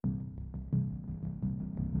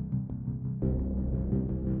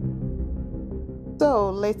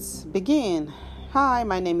So let's begin. Hi,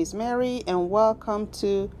 my name is Mary, and welcome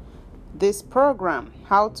to this program,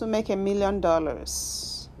 How to Make $1 Million.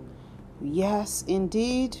 Yes,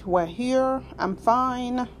 indeed, we're here. I'm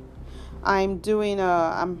fine. I'm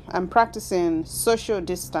practicing social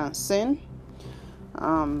distancing.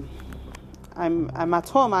 I'm at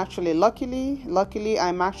home actually. Luckily,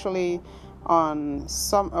 I'm actually on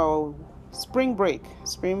spring break.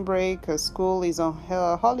 School is on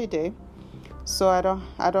holiday. So I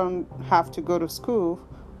don't have to go to school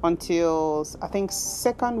until I think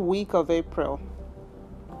second week of April.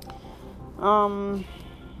 Wow.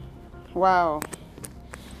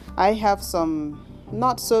 I have some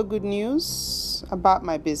not so good news about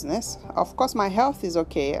my business. Of course, my health is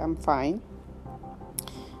okay. I'm fine.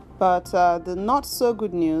 But the not so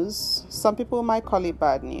good news, some people might call it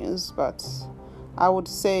bad news, but I would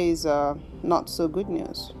say is not so good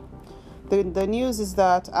news. The news is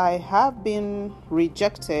that I have been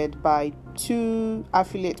rejected by 2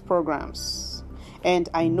 affiliate programs, and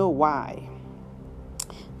I know why.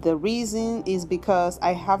 The reason is because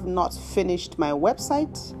I have not finished my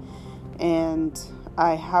website, and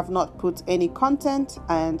I have not put any content,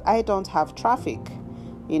 and I don't have traffic.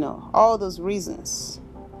 All those reasons.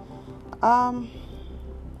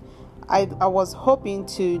 I was hoping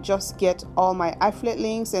to just get all my affiliate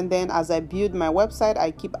links, and then as I build my website,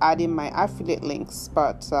 I keep adding my affiliate links.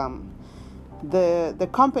 But the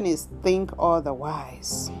companies think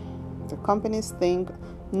otherwise. The companies think,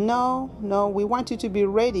 no, we want you to be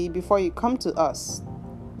ready before you come to us.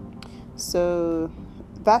 So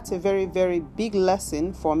that's a very, very big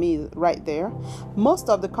lesson for me right there. Most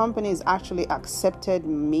of the companies actually accepted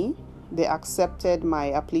me. They accepted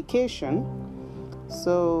my application.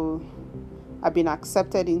 So I've been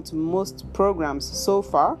accepted into most programs so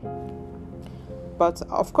far. But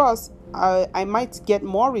of course, I might get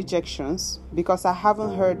more rejections because I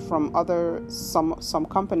haven't heard from some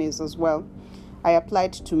companies as well. I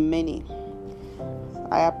applied to many.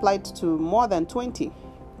 I applied to more than 20.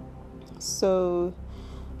 So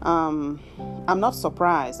I'm not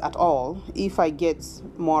surprised at all if I get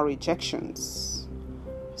more rejections.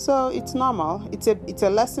 So it's normal. It's a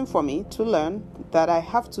lesson for me to learn that I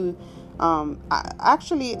have to. I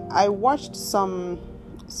watched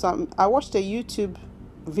I watched a YouTube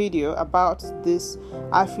video about this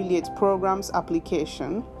affiliate programs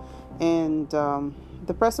application, and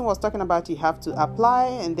the person was talking about you have to apply,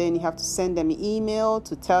 and then you have to send them an email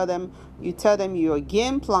to tell them your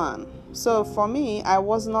game plan. So for me, I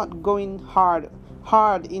was not going hard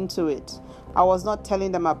into it. I was not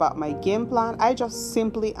telling them about my game plan. I just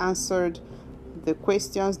simply answered the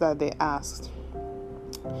questions that they asked.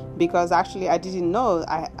 Because actually I didn't know.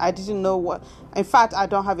 I didn't know what. In fact, I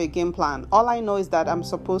don't have a game plan. All I know is that I'm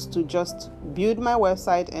supposed to just build my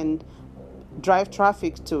website and drive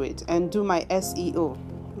traffic to it and do my SEO,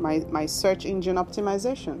 my search engine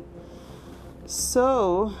optimization.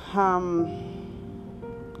 So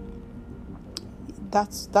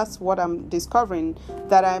that's what I'm discovering,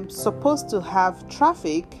 that I'm supposed to have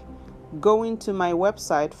traffic going to my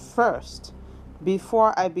website first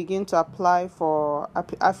before I begin to apply for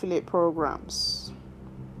affiliate programs.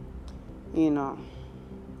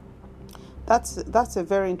 That's a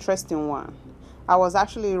very interesting one. I was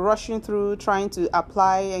actually rushing through trying to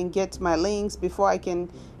apply and get my links before I can,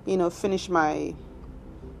 finish my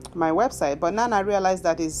website. But now I realize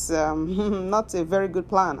that is not a very good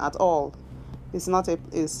plan at all. It's not a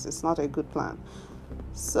good plan.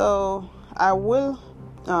 So I will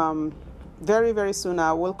very, very soon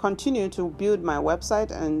I will continue to build my website,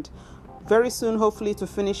 and very soon hopefully to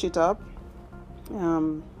finish it up.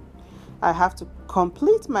 I have to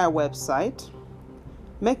complete my website,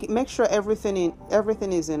 make sure everything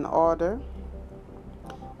is in order,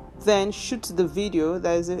 then shoot the video.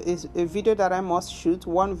 There is a video that I must shoot,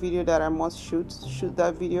 one video that I must shoot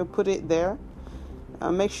that video, put it there,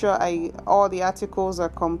 make sure all the articles are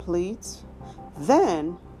complete.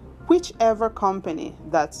 Then whichever company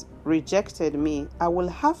that rejected me, I will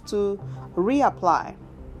have to reapply.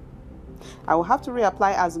 I will have to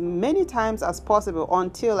reapply as many times as possible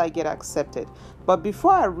until I get accepted. But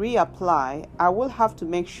before I reapply, I will have to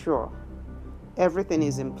make sure everything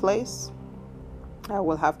is in place. I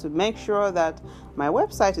will have to make sure that my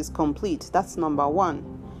website is complete. That's number 1.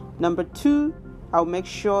 Number 2, I'll make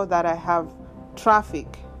sure that I have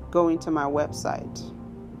traffic going to my website.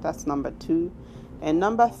 That's number 2. And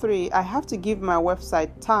number 3, I have to give my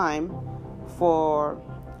website time for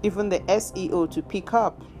even the SEO to pick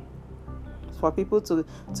up, for people to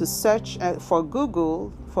search for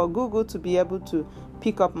Google to be able to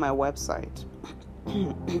pick up my website.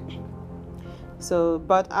 So,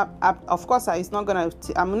 but of course, I'm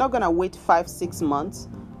not gonna wait 5-6 months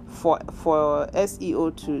for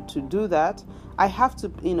SEO to do that. I have to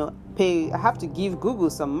pay. I have to give Google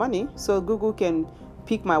some money so Google can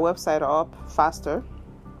pick my website up faster.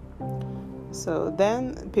 So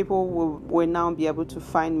then people will now be able to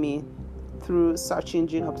find me through search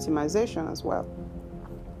engine optimization as well,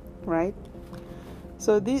 right?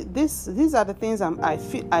 So these are the things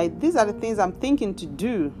these are the things I'm thinking to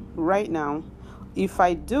do right now. If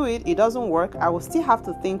I do it, it doesn't work, I will still have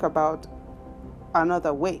to think about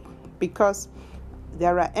another way, because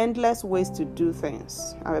there are endless ways to do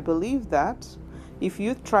things. I believe that if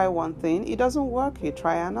you try one thing, it doesn't work, you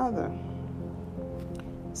try another.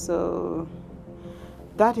 So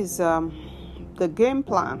that is the game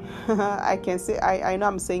plan. I can say, I know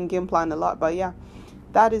I'm saying game plan a lot, but yeah,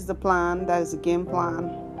 that is the plan. That is the game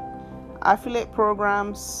plan. Affiliate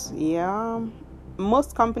programs, yeah.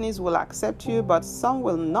 Most companies will accept you, but some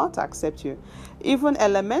will not accept you. Even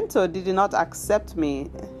Elementor did not accept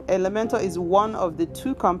me. Elementor is one of the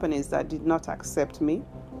 2 companies that did not accept me.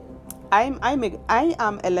 I am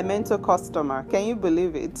Elementor customer. Can you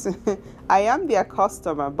believe it? I am their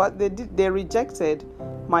customer, but they rejected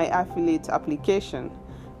my affiliate application.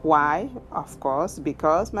 Why? Of course,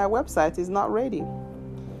 because my website is not ready.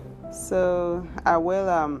 So I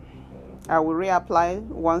will reapply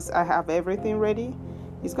once I have everything ready.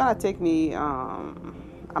 It's gonna take me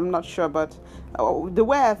I'm not sure, but the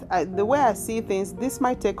way I see things, this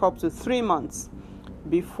might take up to 3 months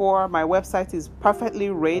before my website is perfectly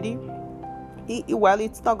ready. Well,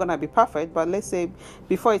 it's not gonna be perfect, but let's say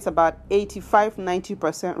before it's about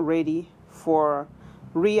 85-90% ready for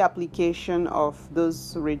reapplication of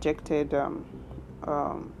those rejected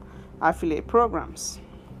affiliate programs.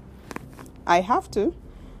 I have to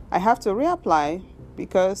reapply,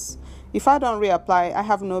 because if I don't reapply, I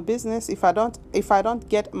have no business. If I don't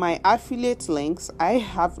get my affiliate links,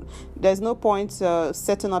 there's no point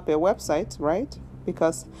setting up a website, right?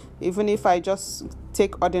 Because even if I just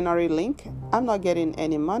take ordinary link, I'm not getting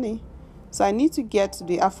any money. So I need to get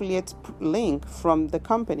the affiliate link from the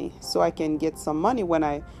company so I can get some money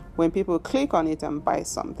when people click on it and buy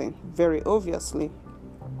something, very obviously.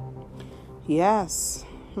 Yes.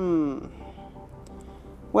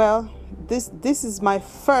 Well, this is my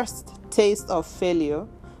first taste of failure,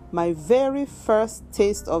 my very first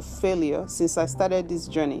taste of failure since I started this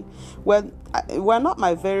journey. Well, not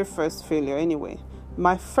my very first failure anyway.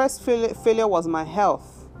 My first failure was my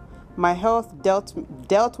health. My health dealt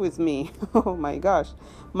with me. Oh my gosh,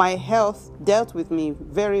 my health dealt with me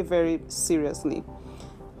very, very seriously.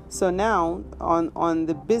 So now on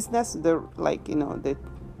the business, the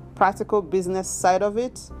practical business side of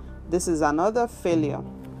it, this is another failure.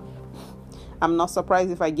 I'm not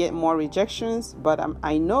surprised if I get more rejections, but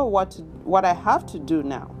I know what I have to do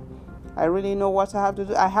now. I really know what I have to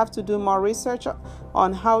do. I have to do more research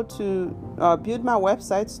on how to build my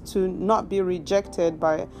websites to not be rejected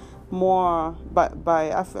by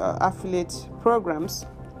affiliate programs.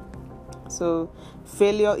 So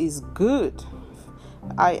failure is good.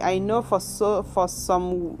 I know for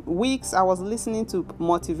some weeks I was listening to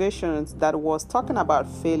motivations that was talking about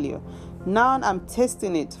failure. Now I'm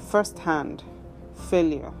testing it firsthand.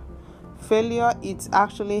 Failure, it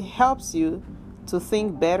actually helps you to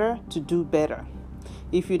think better, to do better.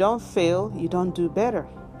 If you don't fail, you don't do better.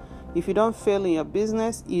 If you don't fail in your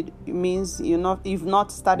business, it means you've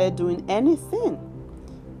not started doing anything.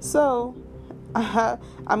 So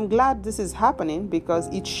I'm glad this is happening, because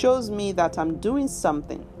it shows me that I'm doing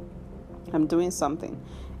something,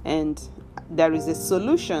 and there is a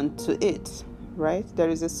solution to it, right? There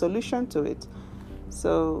is a solution to it.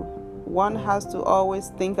 So one has to always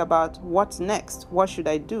think about what's next. What should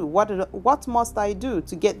I do? What must I do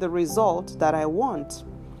to get the result that I want?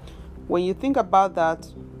 When you think about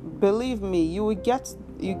that, believe me, you get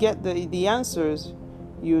the answers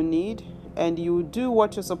you need, and you will do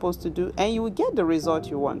what you're supposed to do, and you will get the result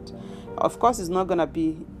you want. Of course, it's not gonna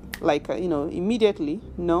be immediately,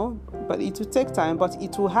 no, but it will take time, but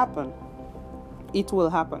it will happen. It will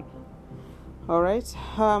happen. All right.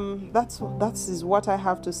 That is what I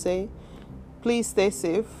have to say. Please stay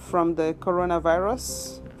safe from the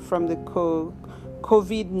coronavirus, from the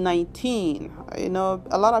COVID-19.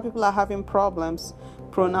 A lot of people are having problems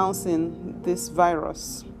pronouncing this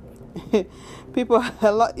virus. People,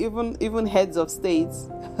 a lot, even heads of states,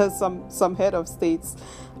 some head of states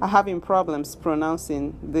are having problems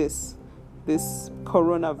pronouncing this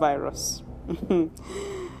coronavirus.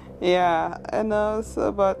 Yeah, and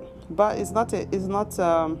but it's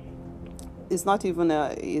not even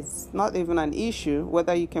an issue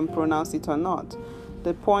whether you can pronounce it or not.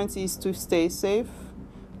 The point is to stay safe,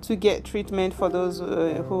 to get treatment for those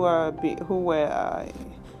who were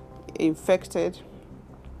infected,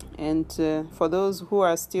 and for those who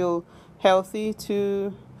are still healthy,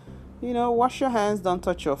 to wash your hands, don't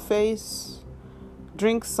touch your face,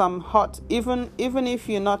 drink some hot, even if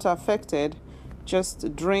you're not affected,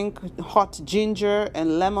 just drink hot ginger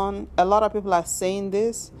and lemon. A lot of people are saying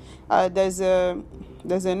this. There's a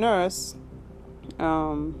nurse,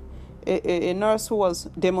 a nurse who was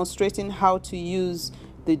demonstrating how to use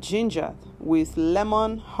the ginger with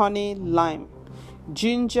lemon, honey, lime.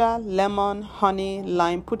 Ginger, lemon, honey,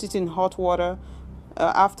 lime. Put it in hot water.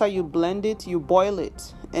 After you blend it, you boil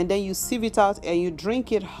it, and then you sieve it out and you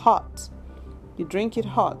drink it hot. You drink it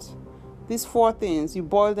hot. These 4 things, you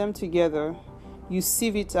boil them together, you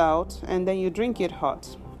sieve it out, and then you drink it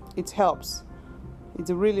hot. It helps. It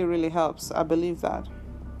really, really helps. I believe that.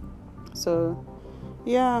 So,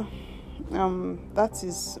 yeah, that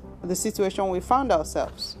is the situation we found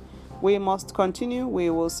ourselves. We must continue. We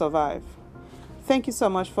will survive. Thank you so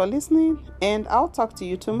much for listening, and I'll talk to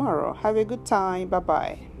you tomorrow. Have a good time.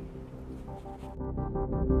 Bye-bye.